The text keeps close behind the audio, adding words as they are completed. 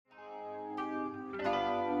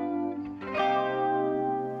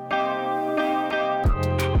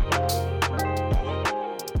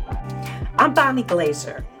I'm Bonnie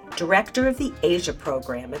Glaser, Director of the Asia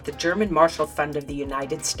Program at the German Marshall Fund of the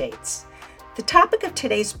United States. The topic of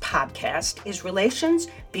today's podcast is relations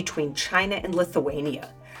between China and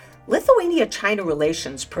Lithuania. Lithuania-China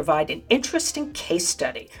relations provide an interesting case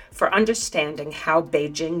study for understanding how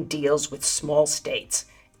Beijing deals with small states,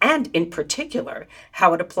 and in particular,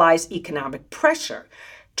 how it applies economic pressure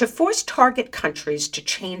to force target countries to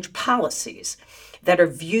change policies that are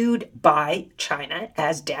viewed by China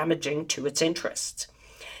as damaging to its interests.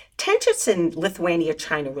 Tensions in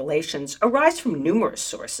Lithuania-China relations arise from numerous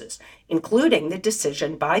sources, including the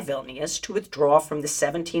decision by Vilnius to withdraw from the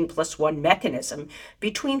 17+1 mechanism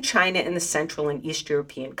between China and the Central and East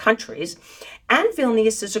European countries, and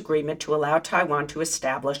Vilnius's agreement to allow Taiwan to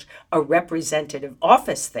establish a representative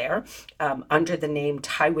office there under the name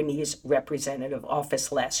Taiwanese Representative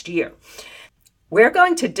Office last year. We're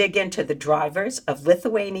going to dig into the drivers of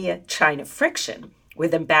Lithuania-China friction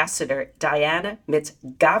with Ambassador Diana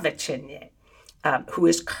Micgaviečienė, who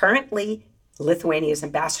is currently Lithuania's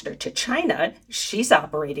ambassador to China. She's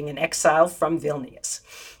operating in exile from Vilnius.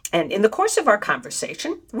 And in the course of our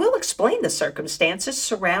conversation, we'll explain the circumstances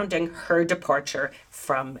surrounding her departure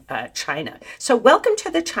from China. So welcome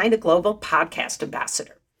to the China Global Podcast,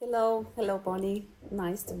 Ambassador. Hello, Bonnie.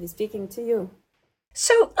 Nice to be speaking to you.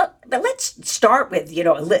 So let's start with,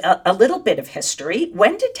 a little bit of history.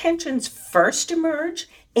 When did tensions first emerge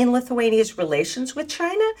in Lithuania's relations with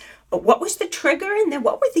China? What was the trigger, and then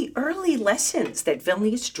what were the early lessons that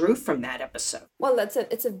Vilnius drew from that episode? Well,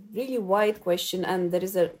 it's a really wide question, and there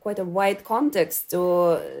is quite a wide context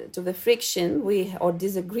to the friction or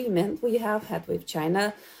disagreement we have had with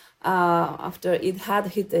China after it had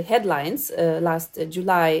hit the headlines last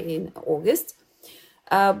July in August.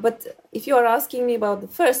 But if you are asking me about the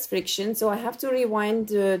first friction, so I have to rewind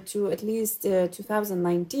to at least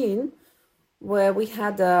 2019, where we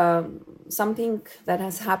had something that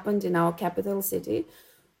has happened in our capital city,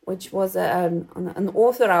 which was an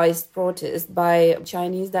unauthorized protest by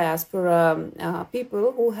Chinese diaspora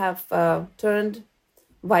people who have turned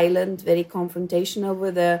violent, very confrontational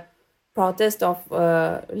with the protest of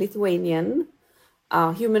Lithuanian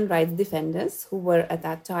human rights defenders who were at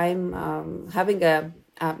that time having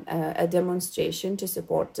a demonstration to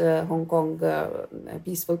support Hong Kong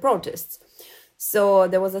peaceful protests. So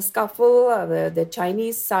there was a scuffle. The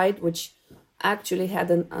Chinese side, which actually had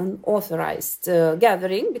an unauthorized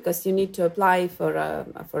gathering, because you need to apply for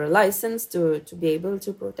a license to be able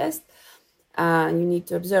to protest. You need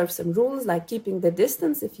to observe some rules like keeping the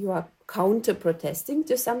distance if you are counter-protesting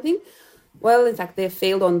to something. Well, in fact, they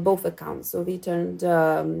failed on both accounts. So we turned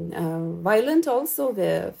violent also.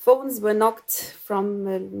 The phones were knocked from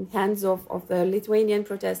the hands of the Lithuanian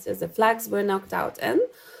protesters. The flags were knocked out. And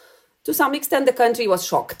to some extent, the country was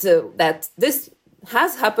shocked that this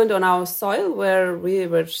has happened on our soil, where we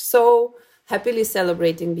were so happily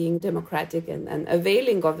celebrating being democratic and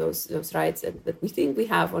availing of those rights that we think we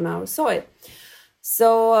have on our soil.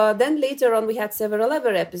 So then later on, we had several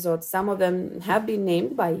other episodes. Some of them have been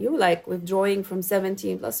named by you, like withdrawing from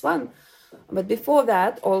 17+1. But before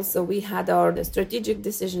that, also, we had the strategic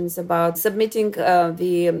decisions about submitting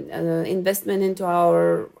the investment into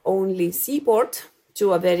our only seaport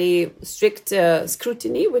to a very strict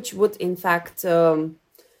scrutiny, which would, in fact,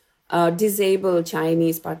 disable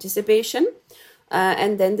Chinese participation.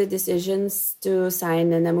 And then the decisions to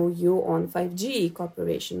sign an MOU on 5G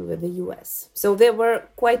cooperation with the US. So there were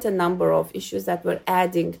quite a number of issues that were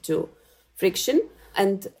adding to friction.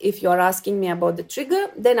 And if you're asking me about the trigger,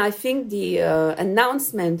 then I think the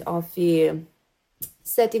announcement of the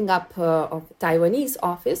setting up of Taiwanese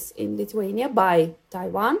office in Lithuania by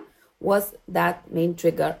Taiwan was that main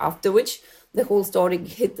trigger, after which the whole story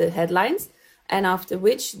hit the headlines. And after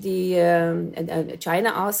which China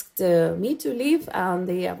asked me to leave, and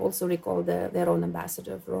they have also recalled their own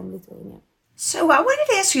ambassador from Lithuania. So I wanted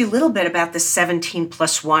to ask you a little bit about the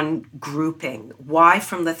 17+1 grouping. Why,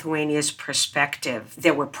 from Lithuania's perspective,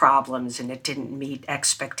 there were problems and it didn't meet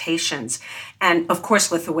expectations. And of course,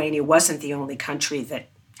 Lithuania wasn't the only country that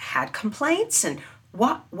had complaints. And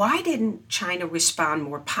why didn't China respond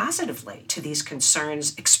more positively to these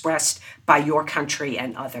concerns expressed by your country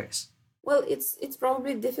and others? Well, it's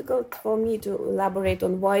probably difficult for me to elaborate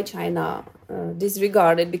on why China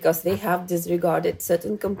disregarded, because they have disregarded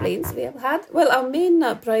certain complaints we have had. Well, our main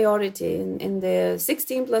priority in the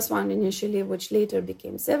 16+1 initially, which later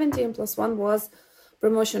became 17+1, was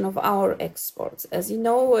promotion of our exports. As you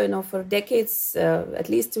know, for decades, at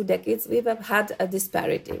least 2 decades, we have had a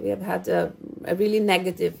disparity. We have had a really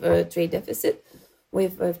negative trade deficit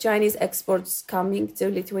with Chinese exports coming to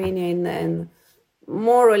Lithuania and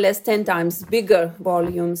more or less 10 times bigger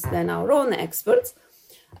volumes than our own exports.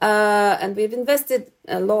 And we've invested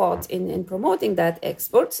a lot in promoting that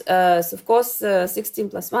export. So of course, 16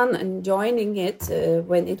 plus 1 and joining it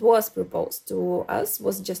when it was proposed to us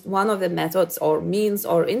was just one of the methods or means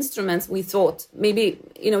or instruments we thought maybe,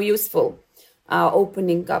 useful.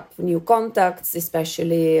 Opening up new contacts,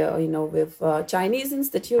 especially, with Chinese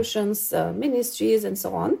institutions, ministries, and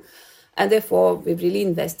so on. And therefore, we've really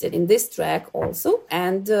invested in this track also.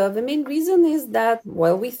 And the main reason is that,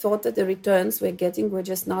 we thought that the returns we're getting were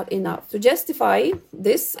just not enough to justify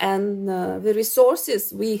this. And the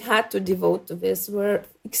resources we had to devote to this were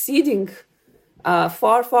exceeding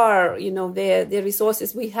far, the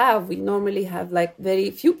resources we have. We normally have like very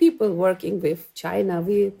few people working with China.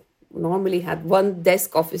 We normally had one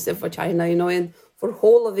desk officer for China, and for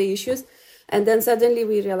whole of the issues. And then suddenly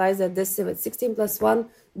we realized that this 16 plus 1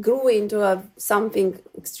 grew into something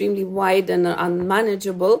extremely wide and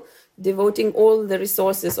unmanageable, devoting all the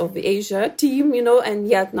resources of the Asia team, and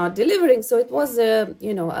yet not delivering. So it was a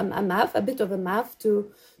bit of a math to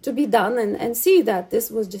be done and see that this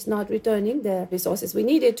was just not returning the resources we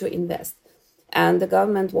needed to invest. And the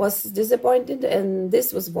government was disappointed, and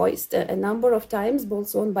this was voiced a number of times,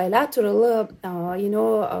 both on bilateral,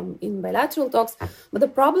 in bilateral talks. But the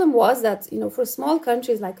problem was that, for small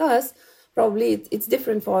countries like us, probably it's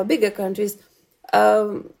different for bigger countries.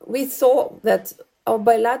 We saw that our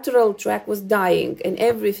bilateral track was dying, and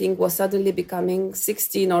everything was suddenly becoming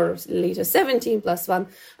 16 or later 17 plus 1.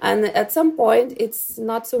 And at some point, it's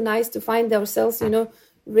not so nice to find ourselves,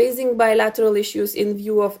 raising bilateral issues in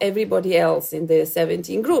view of everybody else in the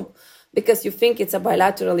 17 group, because you think it's a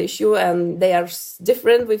bilateral issue and they are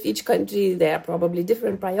different with each country. There are probably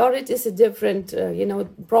different priorities, a different,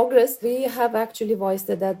 progress. We have actually voiced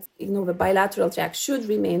that, the bilateral track should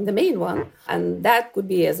remain the main one, and that could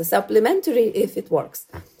be as a supplementary if it works.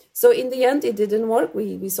 So in the end, it didn't work.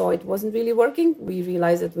 We saw it wasn't really working. We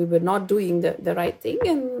realized that we were not doing the right thing,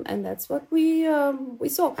 and that's what we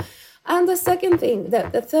saw. And the second thing,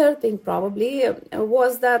 the third thing probably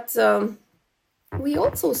was that we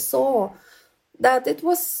also saw that it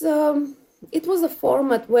was a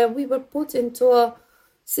format where we were put into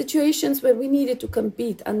situations where we needed to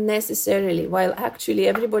compete unnecessarily, while actually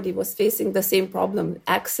everybody was facing the same problem,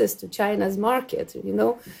 access to China's market,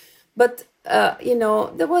 But,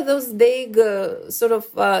 there were those vague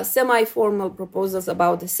semi-formal proposals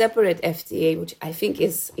about a separate FTA, which I think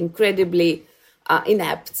is incredibly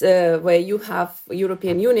inept, where you have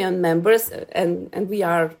European Union members and we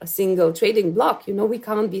are a single trading bloc. We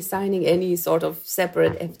can't be signing any sort of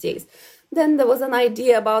separate FTAs. Then there was an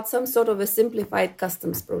idea about some sort of a simplified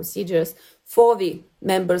customs procedures for the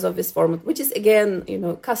members of this format, which is, again,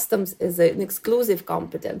 customs is an exclusive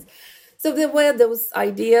competence. So there were those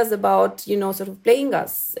ideas about, playing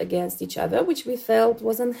us against each other, which we felt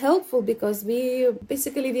was unhelpful because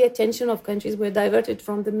the attention of countries were diverted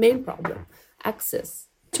from the main problem, access.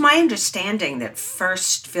 It's my understanding that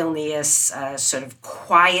first Vilnius sort of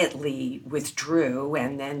quietly withdrew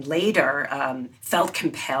and then later felt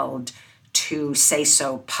compelled to say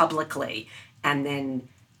so publicly. And then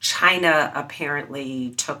China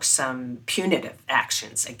apparently took some punitive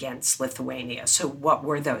actions against Lithuania. So what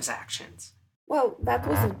were those actions? Well, that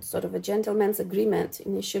was a sort of a gentleman's agreement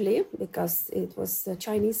initially, because it was the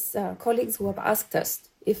Chinese colleagues who have asked us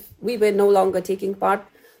if we were no longer taking part,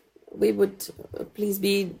 we would please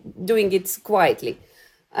be doing it quietly,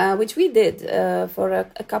 which we did for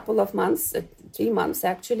a couple of months, 3 months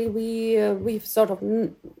actually. We sort of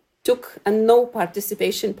took a no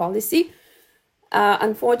participation policy.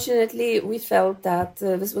 Unfortunately, we felt that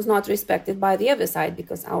this was not respected by the other side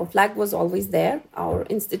because our flag was always there. Our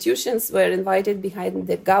institutions were invited behind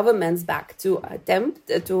the government's back to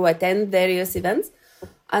attend various events.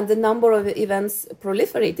 And the number of events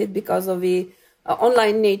proliferated because of the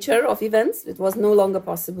online nature of events. It was no longer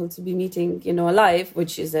possible to be meeting, live,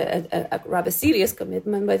 which is a rather serious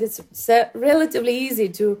commitment, but it's relatively easy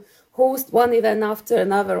to host one event after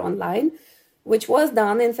another online, which was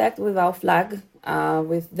done, in fact, with our flag,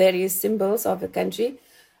 with various symbols of the country,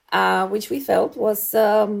 which we felt was,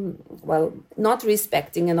 not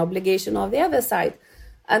respecting an obligation of the other side.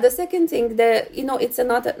 And the second thing, it's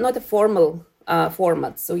not a formal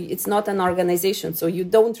format, so it's not an organization, so you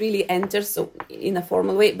don't really enter in a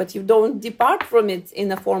formal way, but you don't depart from it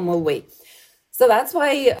in a formal way. So that's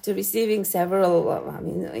why, after receiving several,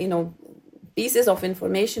 pieces of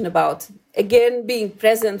information about, again, being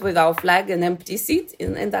present with our flag, an empty seat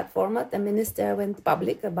in that format, the minister went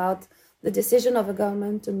public about the decision of the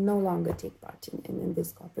government to no longer take part in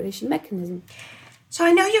this cooperation mechanism. So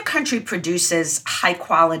I know your country produces high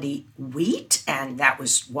quality wheat, and that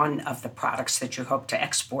was one of the products that you hope to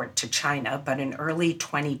export to China. But in early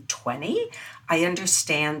 2020, I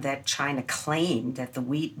understand that China claimed that the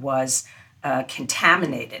wheat was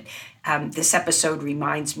contaminated. This episode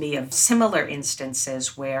reminds me of similar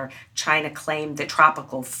instances where China claimed that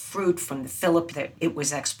tropical fruit from the Philippines that it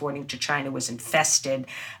was exporting to China was infested.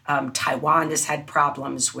 Taiwan has had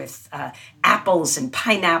problems with apples and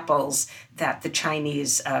pineapples that the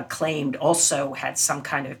Chinese claimed also had some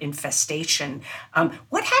kind of infestation.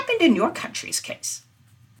 What happened in your country's case?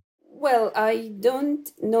 Well, I don't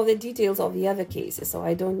know the details of the other cases, so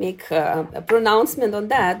I don't make a pronouncement on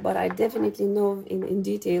that, but I definitely know in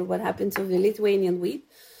detail what happened to the Lithuanian wheat,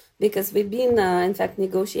 because we've been, in fact,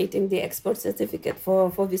 negotiating the export certificate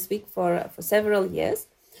for this week for several years.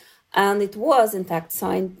 And it was, in fact,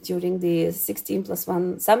 signed during the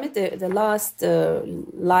 16+1 summit, the last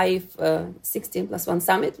live 16+1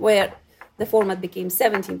 summit, where the format became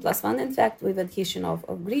 17+1, in fact, with adhesion of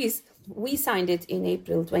Greece. We signed it in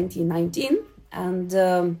April 2019, and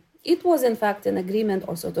it was, in fact, an agreement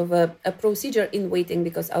or sort of a procedure in waiting,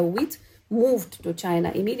 because our wheat moved to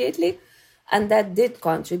China immediately, and that did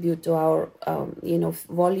contribute to our,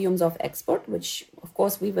 volumes of export, which, of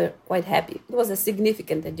course, we were quite happy. It was a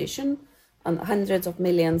significant addition, on hundreds of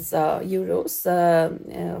millions euros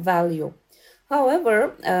value.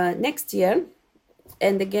 However, next year,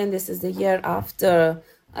 and again, this is the year after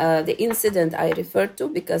the incident I referred to,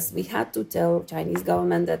 because we had to tell Chinese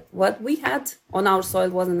government that what we had on our soil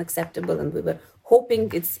wasn't acceptable, and we were hoping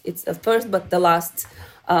it's the first but the last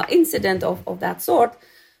incident of that sort.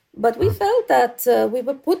 But we felt that we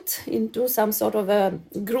were put into some sort of a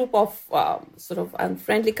group of sort of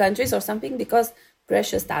unfriendly countries or something, because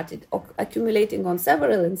pressure started accumulating on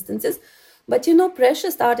several instances. But,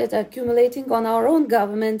 pressure started accumulating on our own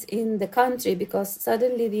government in the country, because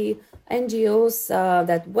suddenly the NGOs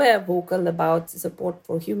that were vocal about support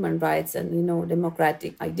for human rights and,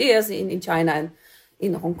 democratic ideas in China and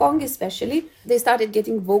in Hong Kong especially, they started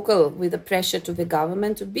getting vocal with the pressure to the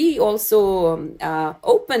government to be also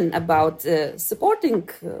open about supporting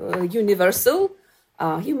universal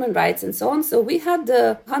human rights and so on. So we had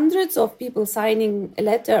hundreds of people signing a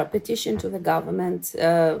letter, a petition to the government,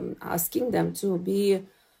 asking them to be,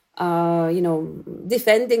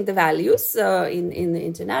 defending the values in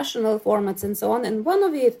international formats and so on. And one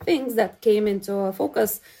of the things that came into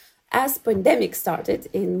focus as pandemic started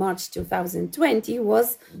in March 2020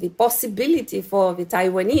 was the possibility for the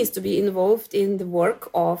Taiwanese to be involved in the work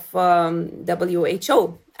of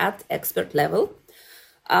WHO at expert level.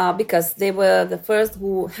 Because they were the first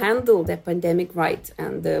who handled the pandemic right,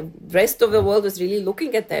 and the rest of the world was really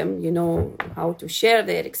looking at them, how to share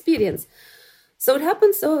their experience. So it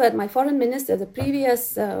happened so that my foreign minister, the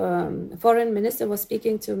previous foreign minister, was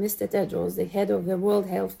speaking to Mr. Tedros, the head of the World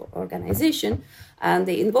Health Organization, and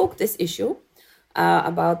they invoked this issue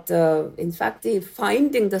about, in fact,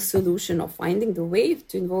 finding the solution or finding the way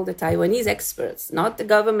to involve the Taiwanese experts, not the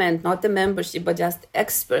government, not the membership, but just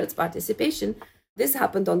experts' participation. This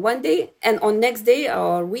happened on one day, and on next day,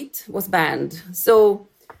 our wheat was banned. So,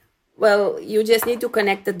 well, you just need to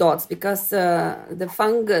connect the dots, because the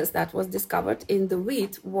fungus that was discovered in the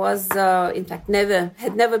wheat was, in fact,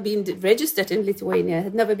 had never been registered in Lithuania,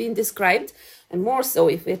 had never been described, and more so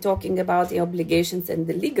if we're talking about the obligations and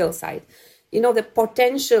the legal side. The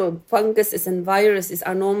potential funguses and viruses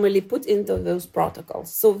are normally put into those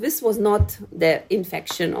protocols. So this was not the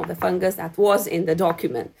infection of the fungus that was in the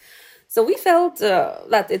document. So we felt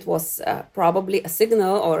that it was probably a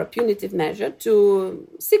signal or a punitive measure to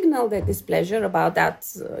signal their displeasure about that,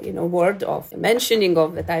 word of mentioning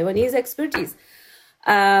of the Taiwanese expertise.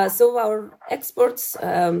 So our exports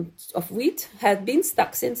of wheat had been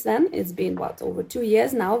stuck since then. It's been, over 2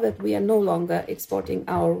 years now that we are no longer exporting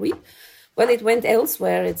our wheat. Well, it went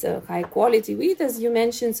elsewhere. It's a high quality wheat, as you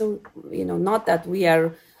mentioned. So, not that we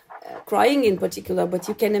are crying in particular, but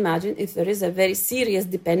you can imagine if there is a very serious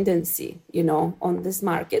dependency, on this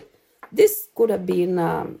market, this could have been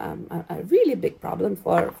a really big problem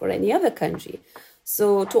for any other country.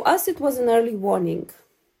 So to us, it was an early warning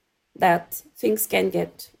that things can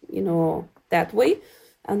get, that way.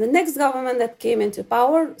 And the next government that came into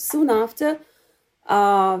power soon after,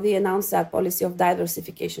 they announced that policy of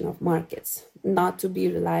diversification of markets, not to be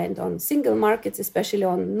reliant on single markets, especially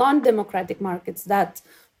on non-democratic markets that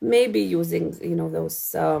may be using,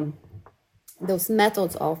 those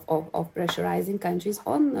methods of pressurizing countries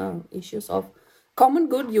on issues of common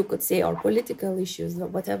good, you could say, or political issues, or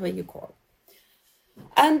whatever you call.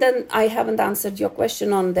 And then I haven't answered your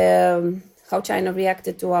question on how China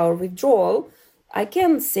reacted to our withdrawal. I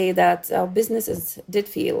can say that our businesses did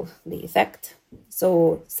feel the effect.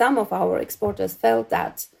 So some of our exporters felt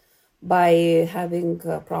that by having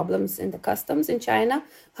problems in the customs in China.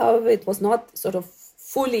 However, it was not sort of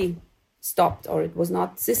fully stopped, or it was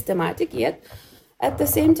not systematic yet. At the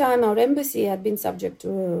same time, our embassy had been subject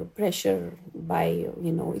to pressure by,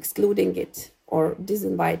 excluding it or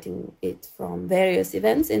disinviting it from various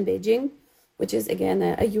events in Beijing, which is again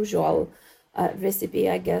a usual recipe,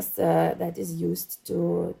 I guess, that is used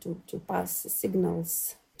to pass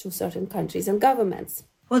signals to certain countries and governments.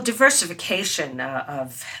 Well, diversification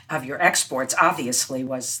of your exports obviously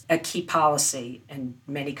was a key policy, and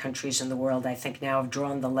many countries in the world, I think, now have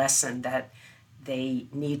drawn the lesson that they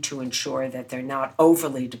need to ensure that they're not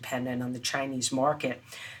overly dependent on the Chinese market.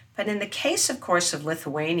 But in the case, of course, of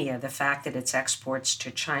Lithuania, the fact that its exports to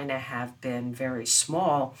China have been very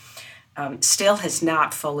small still has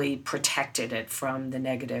not fully protected it from the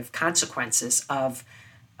negative consequences of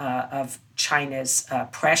China's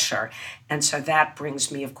pressure. And so that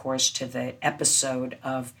brings me, of course, to the episode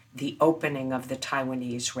of the opening of the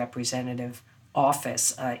Taiwanese representative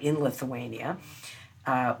office in Lithuania,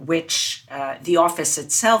 which the office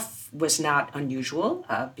itself was not unusual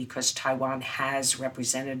because Taiwan has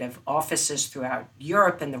representative offices throughout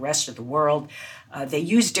Europe and the rest of the world. They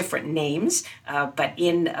use different names, but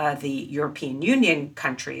in the European Union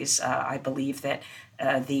countries, I believe that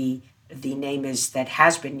the name that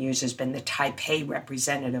has been used has been the Taipei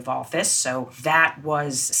Representative Office. So that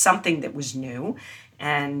was something that was new.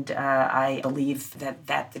 And I believe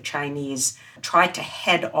that the Chinese tried to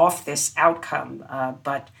head off this outcome,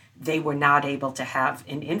 but they were not able to have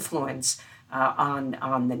an influence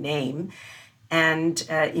on the name. And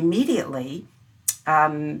immediately,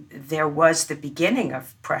 there was the beginning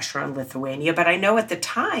of pressure on Lithuania. But I know at the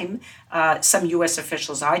time, some U.S.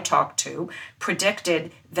 officials I talked to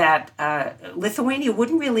predicted that Lithuania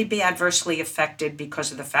wouldn't really be adversely affected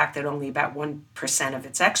because of the fact that only about 1% of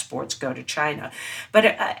its exports go to China.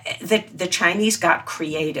 But the Chinese got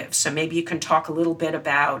creative. So maybe you can talk a little bit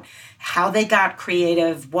about how they got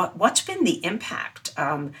creative, what's been the impact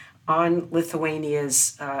on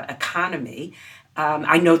Lithuania's economy.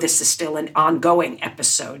 I know this is still an ongoing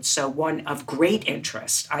episode, so one of great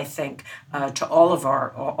interest, I think, to all of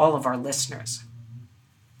our listeners.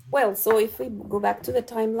 Well, so if we go back to the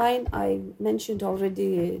timeline, I mentioned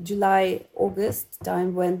already July, August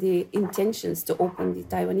time when the intentions to open the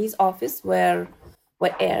Taiwanese office were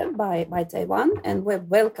aired by Taiwan and were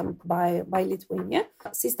welcomed by Lithuania.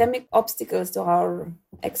 Systemic obstacles to our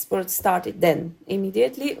exports started then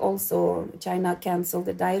immediately. Also, China canceled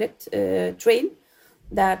the direct train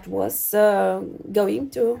that was going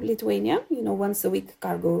to Lithuania, once a week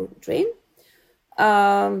cargo train.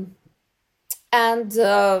 And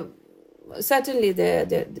certainly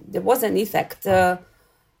there was an effect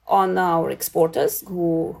on our exporters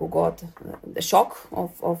who got the shock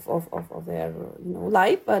of their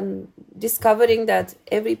life and discovering that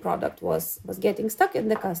every product was getting stuck in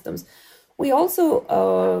the customs. We also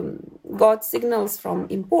got signals from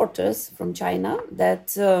importers from China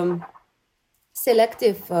that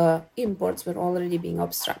selective imports were already being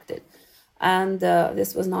obstructed. And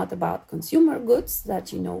this was not about consumer goods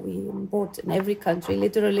that, we import in every country,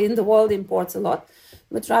 literally in the world imports a lot,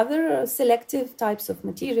 but rather selective types of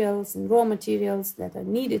materials and raw materials that are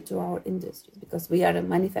needed to our industries because we are a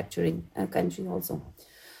manufacturing country also.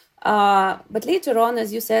 But later on,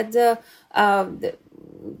 as you said,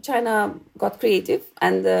 China got creative,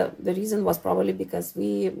 and the reason was probably because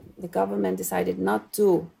the government decided not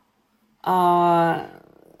to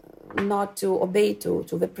obey to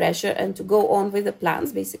the pressure and to go on with the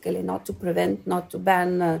plans, basically not to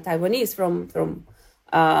ban Taiwanese from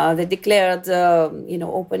the declared,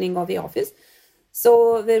 opening of the office.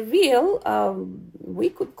 So the real, we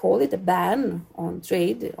could call it a ban on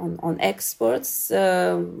trade, on exports,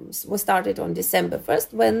 was started on December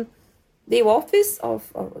 1st when the office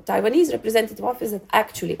of Taiwanese representative office had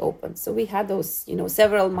actually opened. So we had those,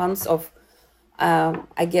 several months of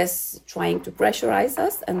I guess, trying to pressurize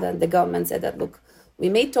us. And then the government said that, look, we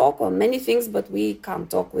may talk on many things, but we can't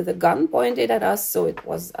talk with a gun pointed at us. So it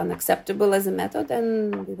was unacceptable as a method,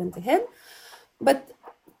 and we went ahead. But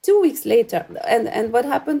 2 weeks later, and what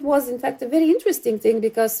happened was, in fact, a very interesting thing,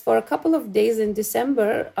 because for a couple of days in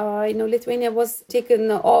December, Lithuania was taken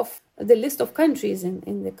off the list of countries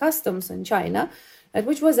in the customs in China,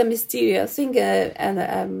 which was a mysterious thing.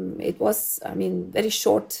 And it was, very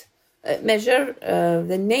short measure.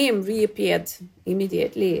 The name reappeared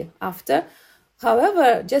immediately after.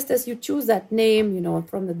 However, just as you choose that name,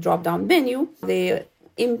 from the drop-down menu, the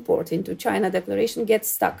import into China declaration gets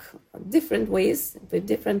stuck different ways with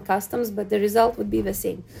different customs, but the result would be the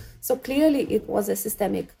same. So clearly it was a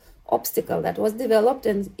systemic obstacle that was developed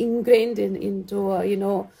and ingrained into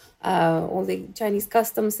all the Chinese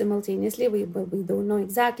customs simultaneously. We don't know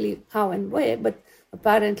exactly how and where, but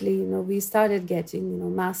apparently we started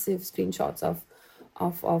getting massive screenshots of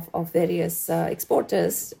various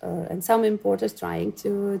exporters and some importers trying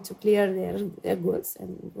to clear their goods, and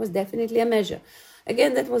it was definitely a measure.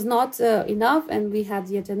 Again, that was not enough, and we had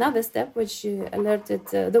yet another step which alerted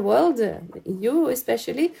the world, the EU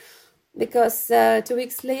especially, because 2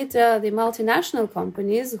 weeks later, the multinational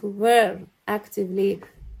companies who were actively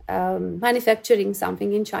manufacturing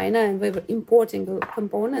something in China and were importing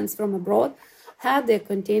components from abroad had their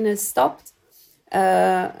containers stopped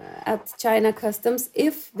at China customs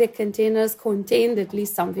if the containers contained at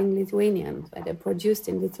least something Lithuanian, whether produced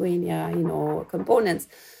in Lithuania, components.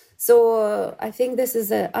 So I think this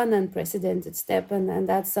is an unprecedented step, and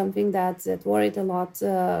that's something that worried a lot,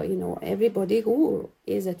 everybody who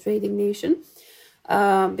is a trading nation,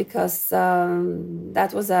 because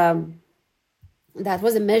that was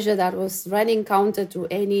a measure that was running counter to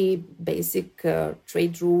any basic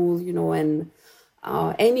trade rule, and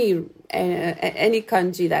any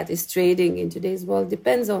country that is trading in today's world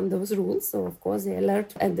depends on those rules. So of course the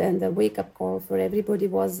alert and then the wake-up call for everybody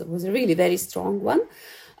was a really very strong one.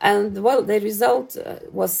 And the result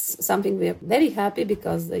was something we are very happy,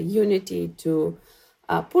 because the unity to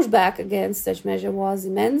push back against such measure was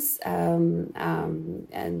immense. And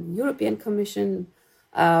European Commission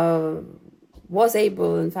was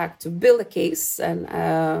able, in fact, to build a case and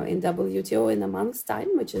in WTO in a month's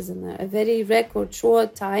time, which is in a very record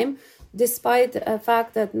short time, despite the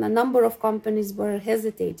fact that a number of companies were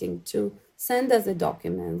hesitating to send us a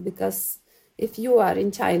document, because if you are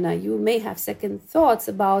in China, you may have second thoughts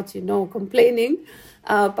about, complaining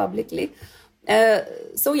publicly.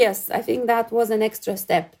 So yes, I think that was an extra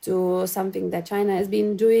step to something that China has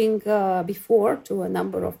been doing before to a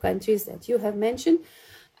number of countries that you have mentioned.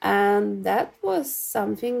 And that was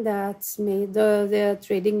something that made the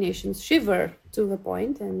trading nations shiver to the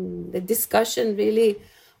point. And the discussion really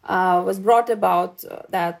was brought about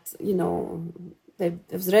that,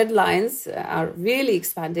 those red lines are really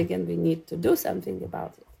expanding and we need to do something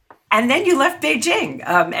about it. And then you left Beijing,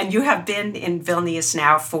 and you have been in Vilnius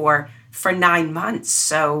now for 9 months.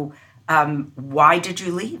 So why did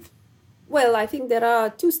you leave? Well, I think there are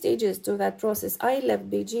two stages to that process. I left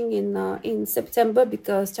Beijing in September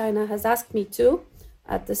because China has asked me to.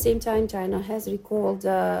 At the same time, China has recalled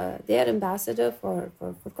their ambassador for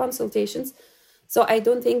consultations. So I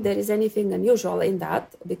don't think there is anything unusual in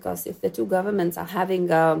that, because if the two governments are having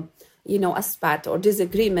a spat or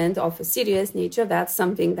disagreement of a serious nature, that's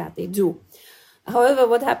something that they do. However,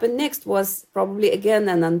 what happened next was probably, again,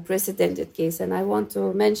 an unprecedented case. And I want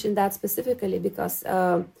to mention that specifically because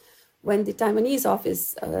when the Taiwanese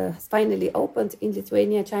office finally opened in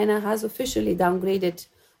Lithuania, China has officially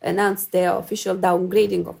announced their official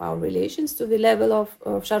downgrading of our relations to the level of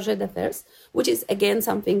chargé d'affaires, which is, again,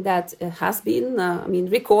 something that has been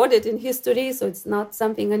recorded in history, so it's not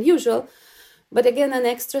something unusual. But again, an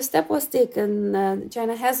extra step was taken.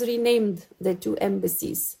 China has renamed the two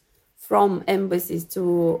embassies from embassies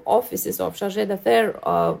to offices of chargé d'affaires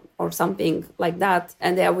or something like that.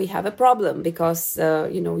 And there we have a problem because,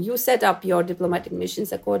 you set up your diplomatic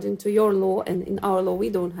missions according to your law, and in our law, we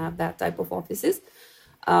don't have that type of offices.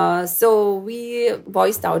 So we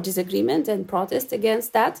voiced our disagreement and protest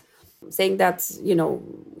against that, saying that,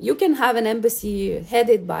 you can have an embassy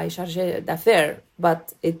headed by chargé d'affaires,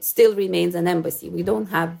 but it still remains an embassy. We don't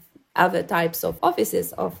have other types of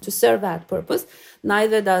offices to serve that purpose.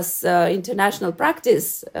 Neither does international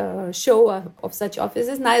practice show of such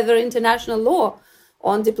offices, neither international law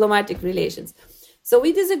on diplomatic relations. So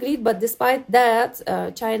we disagreed, but despite that,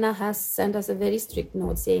 China has sent us a very strict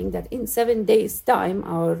note saying that in 7 days' time,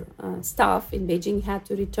 our staff in Beijing had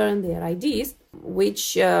to return their IDs,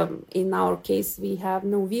 which in our case, we have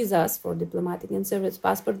no visas for diplomatic and service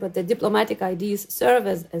passport, but the diplomatic IDs serve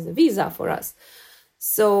as a visa for us.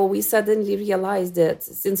 So we suddenly realized that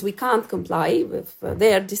since we can't comply with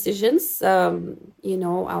their decisions,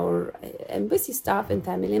 our embassy staff and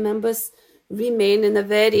family members remain in a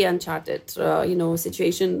very uncharted,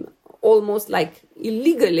 situation, almost like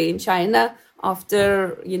illegally in China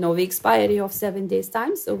after, the expiry of 7 days'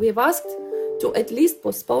 time. So we've asked to at least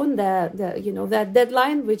postpone that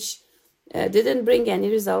deadline, which didn't bring any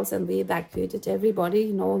results, and we evacuated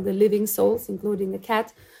everybody, all the living souls, including the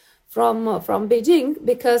cat, from Beijing,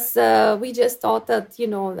 because we just thought that,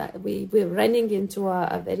 that we're running into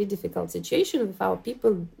a very difficult situation with our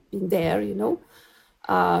people being there,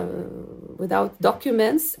 without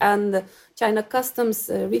documents, and China Customs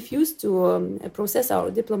refused to process our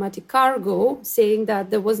diplomatic cargo, saying that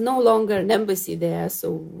there was no longer an embassy there,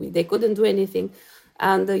 so they couldn't do anything.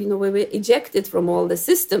 And we were ejected from all the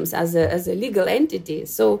systems as a legal entity.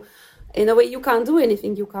 So in a way, you can't do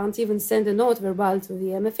anything. You can't even send a note verbal to the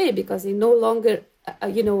MFA because they no longer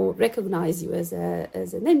recognize you as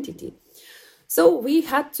an entity. So we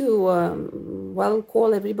had to,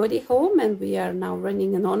 call everybody home, and we are now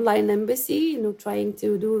running an online embassy, trying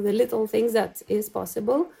to do the little things that is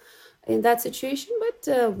possible in that situation.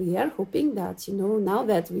 But we are hoping that, now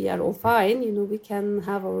that we are all fine, we can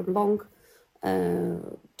have our long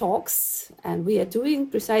talks, and we are doing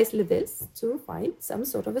precisely this to find some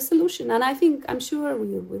sort of a solution. And I'm sure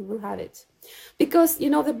we will have it. Because,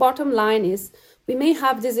 the bottom line is we may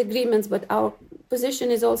have disagreements, but our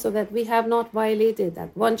position is also that we have not violated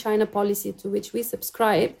that one China policy to which we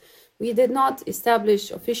subscribe. We did not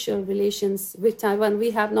establish official relations with Taiwan.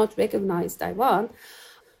 We have not recognized Taiwan.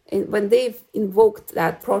 And when they've invoked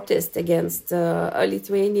that protest against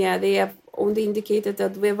Lithuania, they have only indicated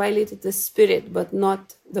that we violated the spirit, but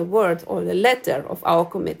not the word or the letter of our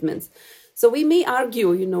commitments. So we may argue,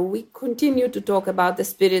 we continue to talk about the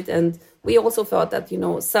spirit, and we also thought that,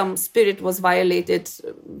 some spirit was violated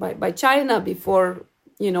by China before,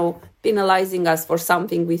 penalizing us for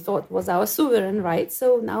something we thought was our sovereign right.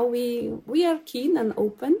 So now we are keen and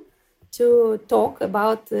open to talk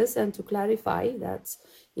about this and to clarify that,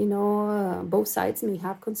 both sides may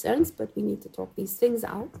have concerns, but we need to talk these things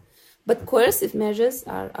out. But coercive measures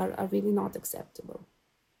are really not acceptable.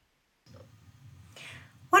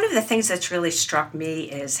 One of the things that's really struck me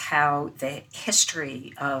is how the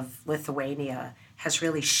history of Lithuania has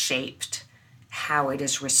really shaped how it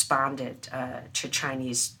has responded to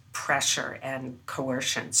Chinese pressure and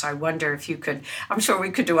coercion. So I wonder if you could, I'm sure we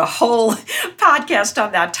could do a whole podcast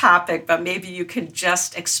on that topic, but maybe you could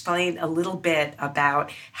just explain a little bit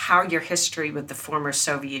about how your history with the former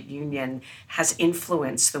Soviet Union has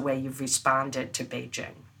influenced the way you've responded to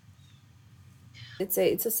Beijing. It's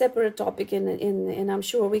a separate topic, and I'm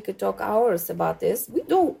sure we could talk hours about this. We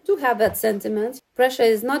do have that sentiment. Pressure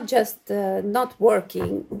is not just not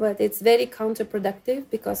working, but it's very counterproductive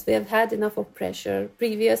because we have had enough of pressure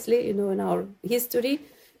previously, in our history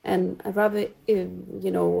and rather,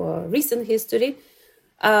 recent history.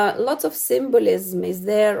 Lots of symbolism is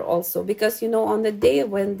there also because, on the day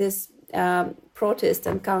when this protest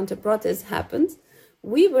and counter-protest happened,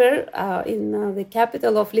 we were in the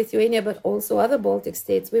capital of Lithuania, but also other Baltic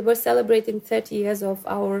states. We were celebrating 30 years of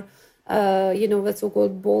our, the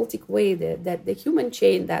so-called Baltic Way, the human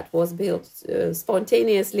chain that was built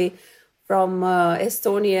spontaneously from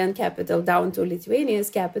Estonian capital down to Lithuania's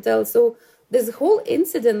capital. So this whole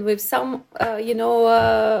incident with some,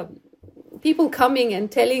 people coming and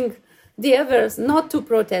telling the others not to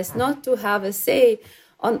protest, not to have a say,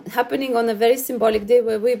 happening on a very symbolic day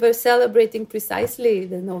where we were celebrating precisely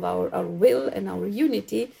our will and our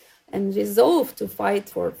unity and resolve to fight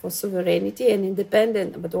for sovereignty and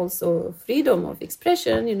independence, but also freedom of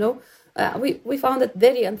expression, we found it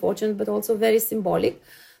very unfortunate, but also very symbolic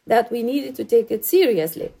that we needed to take it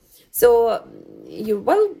seriously. So,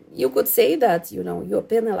 you could say that, you're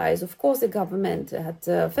penalized. Of course, the government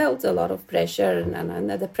had felt a lot of pressure and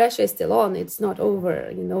the pressure is still on. It's not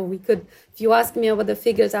over. We could, if you ask me about the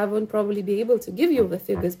figures, I won't probably be able to give you the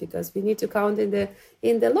figures because we need to count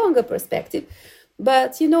in the longer perspective.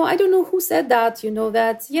 But, I don't know who said that,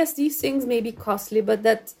 that, yes, these things may be costly, but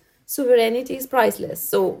that sovereignty is priceless.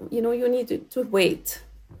 So, you need to weight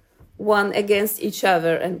one against each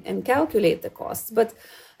other and calculate the costs. But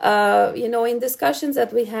in discussions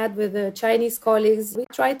that we had with the Chinese colleagues, we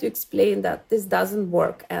tried to explain that this doesn't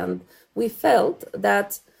work. And we felt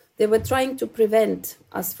that they were trying to prevent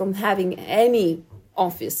us from having any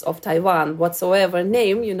office of Taiwan whatsoever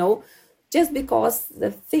name, just because the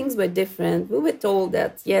things were different. We were told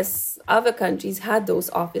that, yes, other countries had those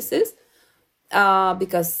offices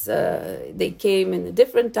because they came in a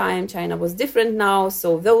different time. China was different now.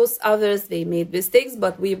 So those others, they made mistakes,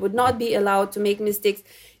 but we would not be allowed to make mistakes.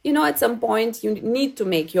 At some point, you need to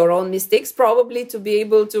make your own mistakes, probably, to be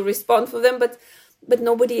able to respond for them. But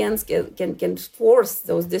nobody else can force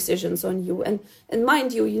those decisions on you. And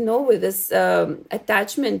mind you, with this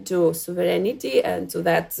attachment to sovereignty and to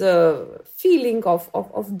that feeling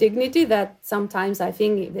of dignity that sometimes I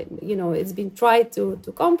think, it's been tried to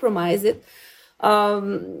compromise it.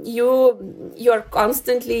 You are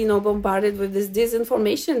constantly, bombarded with this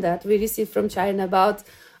disinformation that we receive from China about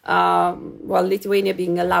While Lithuania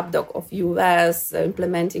being a lapdog of US,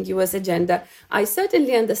 implementing US agenda, I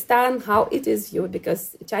certainly understand how it is viewed,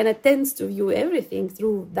 because China tends to view everything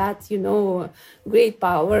through that, great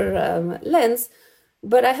power lens.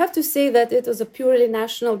 But I have to say that it was a purely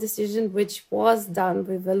national decision, which was done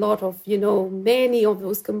with a lot of, many of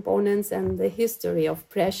those components and the history of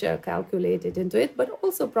pressure calculated into it, but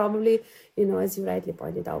also probably, as you rightly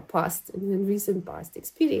pointed out, recent past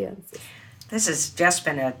experiences. This has just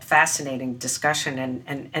been a fascinating discussion,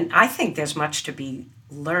 and I think there's much to be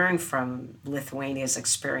learned from Lithuania's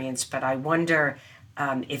experience, but I wonder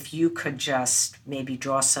if you could just maybe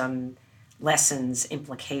draw some lessons,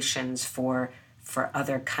 implications for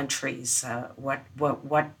other countries. What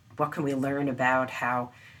can we learn about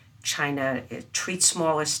how China treats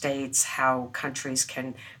smaller states, how countries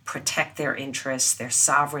can protect their interests, their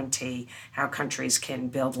sovereignty, how countries can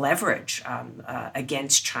build leverage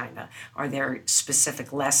against China? Are there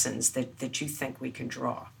specific lessons that you think we can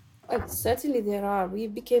draw? Certainly there are. We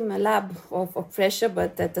became a lab of pressure,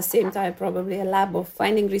 but at the same time probably a lab of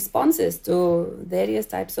finding responses to various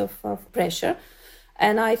types of pressure.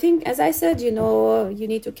 And I think, as I said, you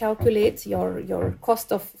need to calculate your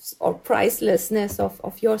cost of or pricelessness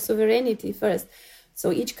of your sovereignty first.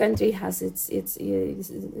 So each country has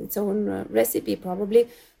its own recipe probably,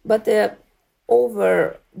 but the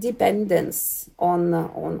over dependence on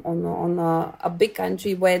a big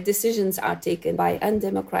country where decisions are taken by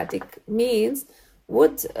undemocratic means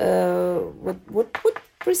would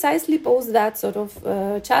precisely pose that sort of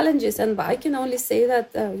challenges. And I can only say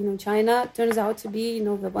that China turns out to be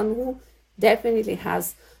the one who definitely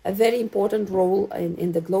has a very important role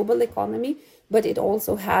in the global economy, but it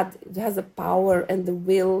also has the power and the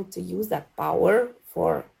will to use that power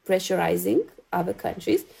for pressurizing other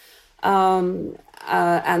countries. And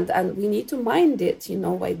we need to mind it,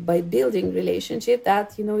 by building relationship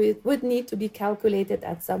that, it would need to be calculated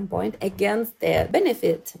at some point against the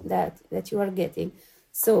benefit that you are getting.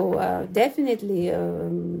 So definitely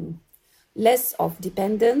less of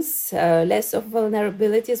dependence, less of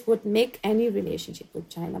vulnerabilities would make any relationship with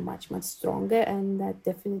China much, much stronger. And that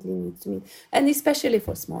definitely needs to be, and especially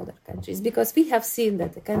for smaller countries, because we have seen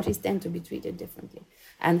that the countries tend to be treated differently.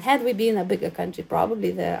 And had we been a bigger country,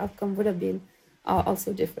 probably the outcome would have been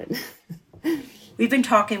also different. We've been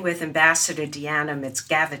talking with Ambassador Diana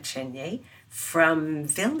Mickiewicz from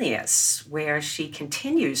Vilnius, where she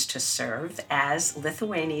continues to serve as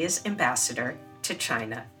Lithuania's ambassador to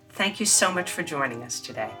China. Thank you so much for joining us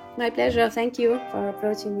today. My pleasure. Thank you for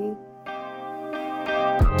approaching me.